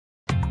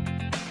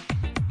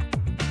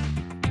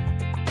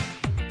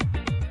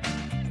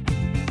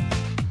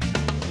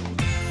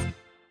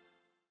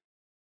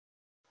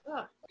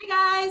Hey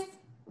guys.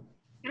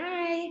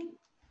 Hi.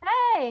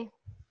 Hey.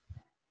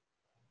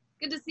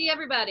 Good to see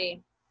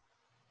everybody.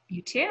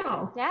 You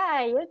too.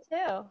 Yeah, you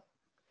too.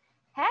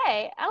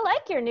 Hey, I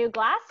like your new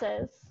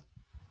glasses.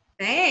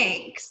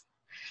 Thanks.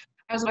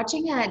 I was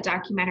watching a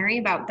documentary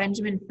about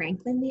Benjamin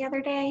Franklin the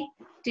other day.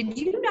 Did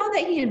you know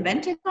that he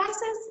invented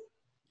glasses?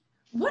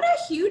 What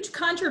a huge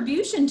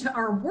contribution to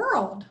our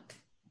world.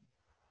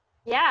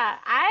 Yeah,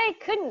 I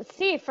couldn't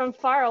see from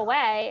far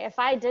away if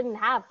I didn't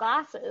have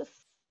glasses.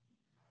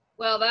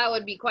 Well, that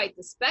would be quite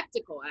the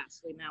spectacle,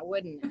 Ashley, now,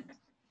 wouldn't it?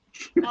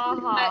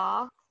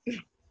 Uh-huh.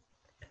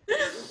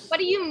 What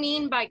do you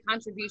mean by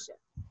contribution?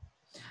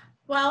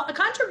 Well, a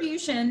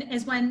contribution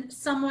is when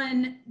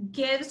someone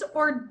gives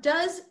or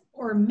does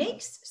or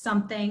makes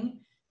something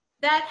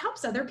that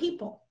helps other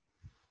people.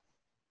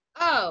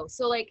 Oh,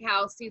 so like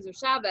how Cesar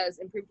Chavez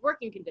improved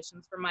working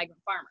conditions for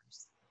migrant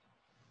farmers.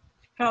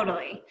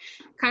 Totally.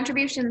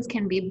 Contributions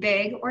can be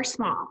big or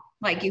small,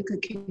 like you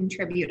could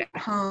contribute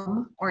at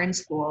home or in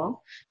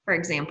school. For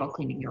example,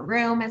 cleaning your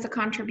room as a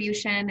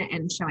contribution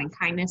and showing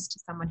kindness to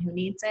someone who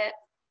needs it.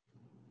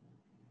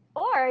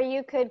 Or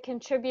you could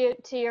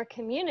contribute to your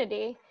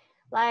community,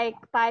 like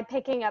by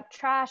picking up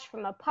trash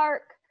from a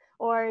park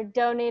or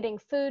donating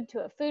food to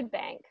a food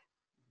bank.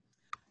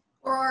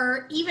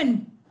 Or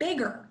even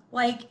bigger,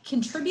 like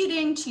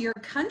contributing to your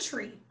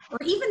country or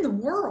even the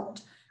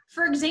world.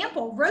 For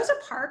example, Rosa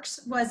Parks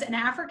was an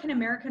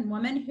African-American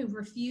woman who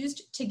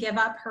refused to give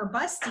up her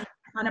bus seat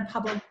on a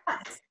public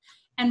bus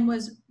and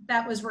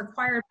that was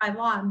required by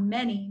law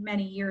many,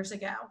 many years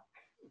ago.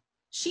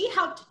 She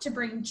helped to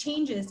bring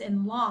changes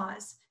in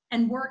laws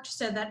and worked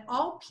so that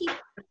all people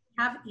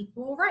have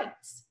equal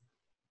rights.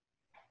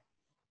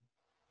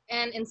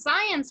 And in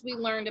science, we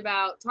learned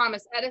about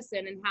Thomas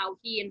Edison and how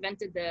he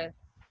invented the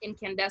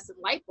incandescent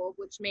light bulb,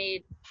 which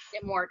made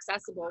it more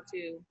accessible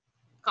to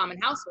common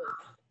households.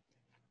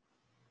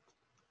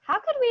 How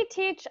could we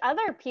teach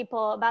other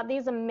people about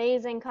these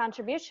amazing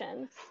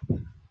contributions? I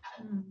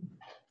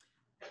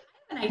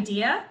have an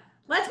idea.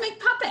 Let's make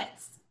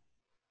puppets.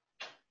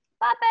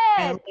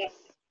 Puppets!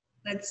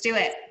 Let's do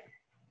it.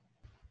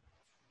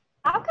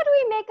 How could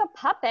we make a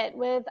puppet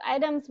with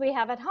items we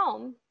have at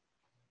home?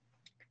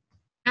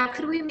 How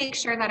could we make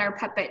sure that our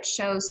puppet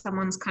shows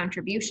someone's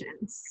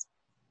contributions?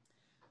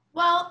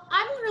 Well,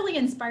 I'm really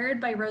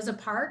inspired by Rosa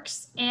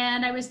Parks,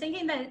 and I was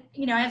thinking that,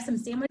 I have some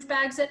sandwich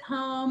bags at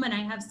home and I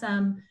have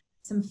some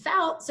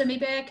felt, so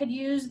maybe I could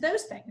use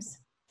those things.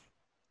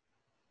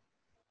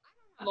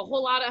 I have a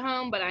whole lot at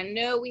home, but I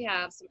know we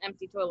have some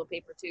empty toilet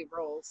paper tube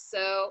rolls.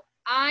 So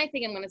I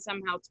think I'm going to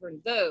somehow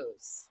turn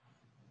those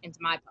into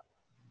my puppet.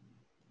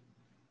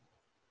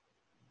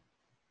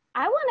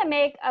 I want to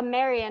make a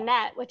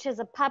marionette, which is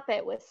a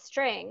puppet with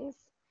strings,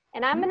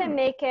 and I'm going to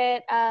make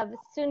it of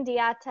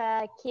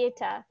Sundiata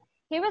Keita.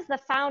 He was the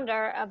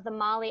founder of the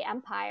Mali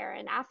Empire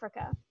in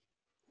Africa.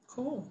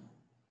 Cool.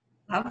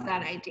 Love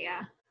that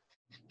idea.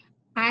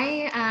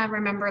 I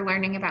remember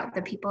learning about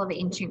the people of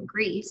ancient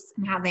Greece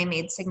and how they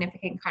made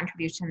significant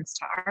contributions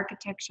to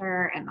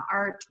architecture and the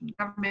art and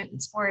government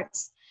and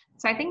sports.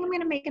 So I think I'm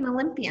going to make an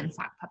Olympian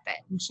sock puppet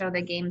and show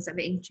the games of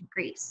ancient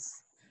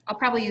Greece. I'll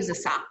probably use a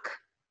sock.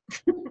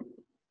 That's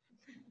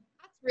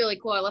really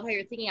cool. I love how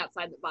you're thinking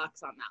outside the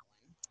box on that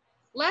one.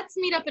 Let's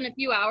meet up in a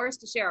few hours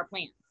to share our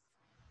plans.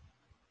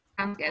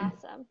 Sounds good.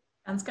 Awesome.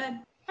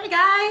 Going Hey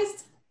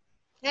guys.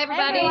 Hey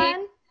everybody. Hey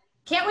everyone.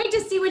 Can't wait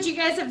to see what you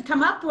guys have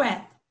come up with.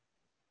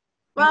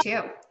 Me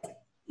too.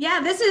 Yeah,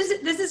 this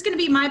is going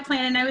to be my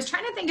plan, and I was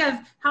trying to think of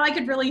how I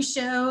could really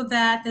show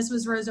that this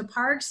was Rosa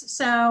Parks.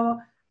 So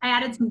I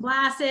added some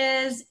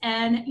glasses,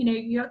 and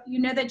you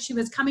know that she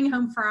was coming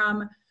home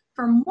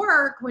from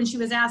work when she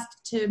was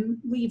asked to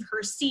leave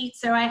her seat.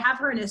 So I have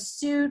her in a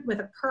suit with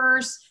a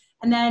purse,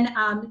 and then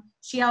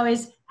she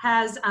always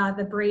has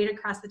the braid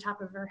across the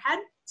top of her head.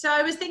 So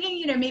I was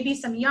thinking, maybe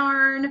some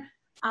yarn,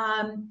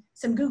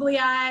 some googly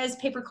eyes,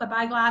 paperclip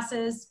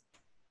eyeglasses.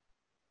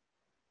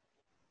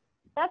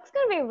 That's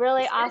going to be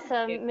really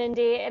awesome,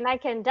 Mindy, and I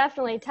can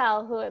definitely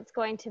tell who it's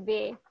going to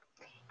be.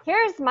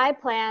 Here's my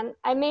plan.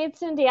 I made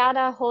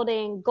Sundiata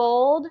holding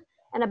gold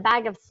and a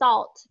bag of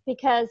salt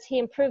because he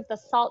improved the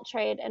salt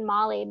trade in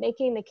Mali,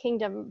 making the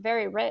kingdom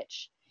very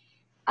rich.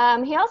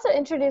 He also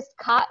introduced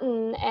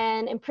cotton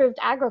and improved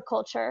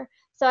agriculture,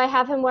 so I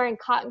have him wearing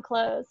cotton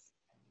clothes.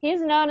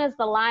 He's known as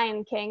the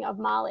Lion King of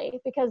Mali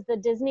because the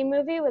Disney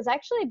movie was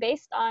actually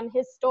based on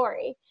his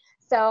story.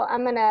 So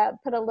I'm going to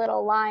put a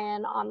little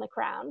lion on the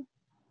crown.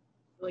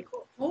 Really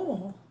cool.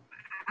 Oh,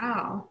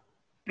 wow.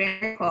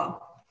 Very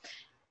cool.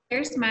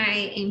 Here's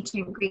my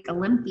ancient Greek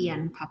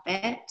Olympian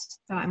puppet.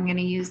 So I'm going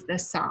to use the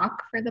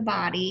sock for the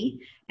body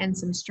and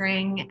some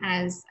string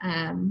as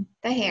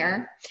the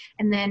hair.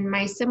 And then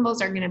my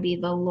symbols are going to be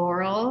the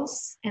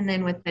laurels, and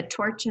then with the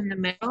torch in the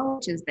middle,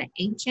 which is the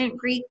ancient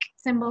Greek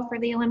symbol for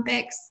the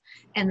Olympics.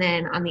 And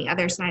then on the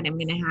other side, I'm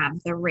going to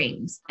have the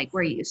rings like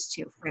we're used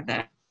to for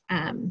the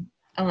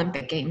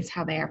Olympic Games,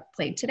 how they are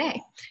played today.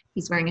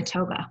 He's wearing a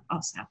toga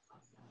also.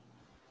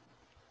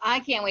 I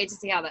can't wait to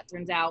see how that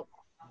turns out.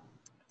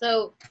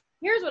 So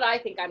here's what I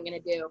think I'm going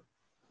to do.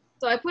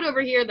 So I put over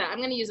here that I'm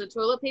going to use a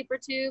toilet paper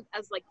tube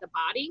as like the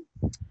body.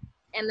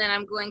 And then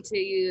I'm going to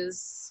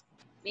use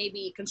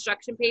maybe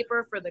construction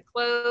paper for the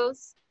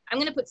clothes. I'm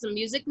going to put some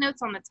music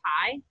notes on the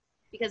tie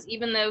because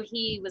even though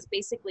he was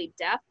basically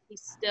deaf, he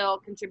still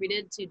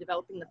contributed to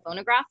developing the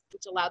phonograph,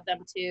 which allowed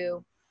them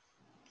to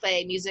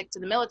play music to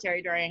the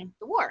military during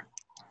the war.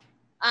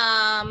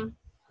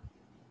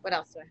 What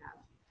else do I have?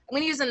 I'm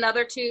going to use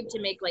another tube to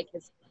make like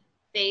his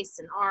face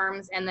and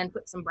arms and then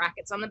put some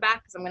brackets on the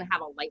back because I'm going to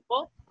have a light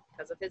bulb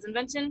because of his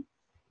invention.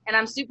 And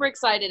I'm super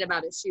excited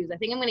about his shoes. I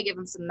think I'm going to give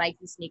him some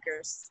Nike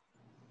sneakers.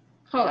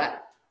 Hold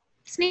up.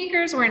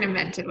 Sneakers weren't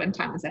invented when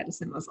Thomas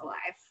Edison was alive.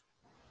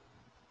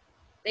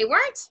 They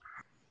weren't?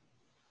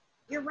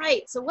 You're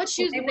right. So what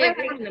shoes did they have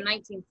in the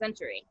 19th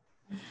century?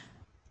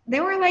 They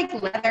were like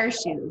leather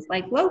shoes,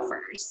 like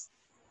loafers.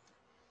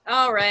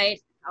 All right.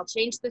 I'll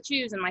change the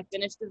shoes in my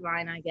finished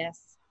design, I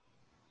guess.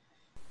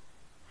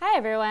 Hi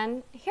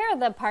everyone. Here are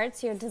the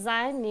parts your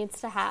design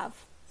needs to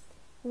have.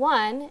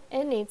 1,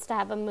 it needs to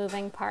have a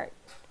moving part.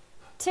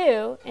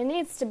 2, it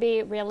needs to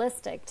be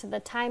realistic to the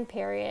time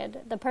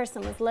period the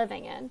person was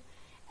living in.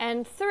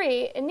 And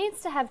 3, it needs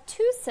to have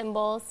 2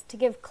 symbols to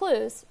give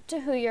clues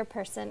to who your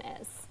person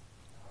is.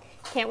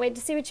 Can't wait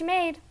to see what you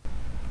made.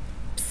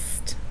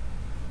 Psst.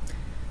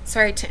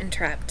 Sorry to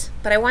interrupt,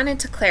 but I wanted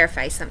to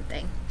clarify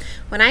something.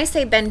 When I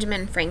say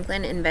Benjamin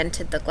Franklin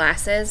invented the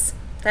glasses,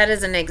 that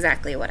isn't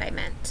exactly what I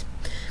meant.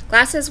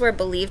 Glasses were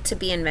believed to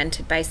be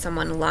invented by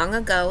someone long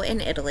ago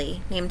in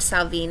Italy named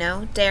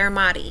Salvino de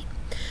Armati.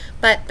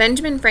 But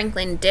Benjamin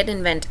Franklin did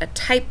invent a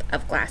type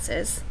of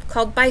glasses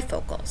called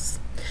bifocals.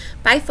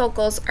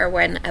 Bifocals are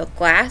when a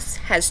glass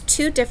has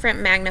 2 different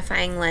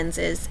magnifying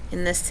lenses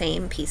in the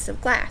same piece of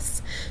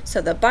glass.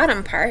 So the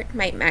bottom part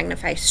might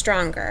magnify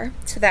stronger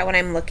so that when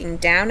I'm looking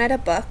down at a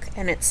book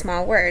and its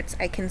small words,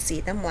 I can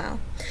see them well.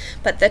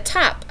 But the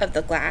top of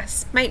the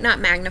glass might not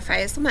magnify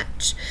as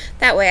much.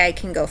 That way I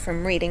can go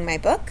from reading my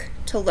book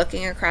to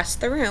looking across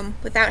the room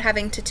without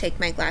having to take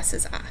my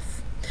glasses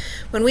off.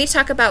 When we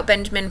talk about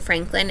Benjamin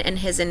Franklin and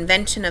his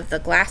invention of the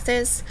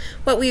glasses,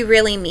 what we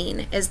really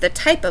mean is the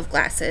type of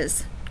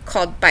glasses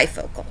called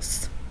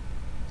bifocals.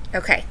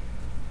 Okay,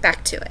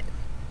 back to it.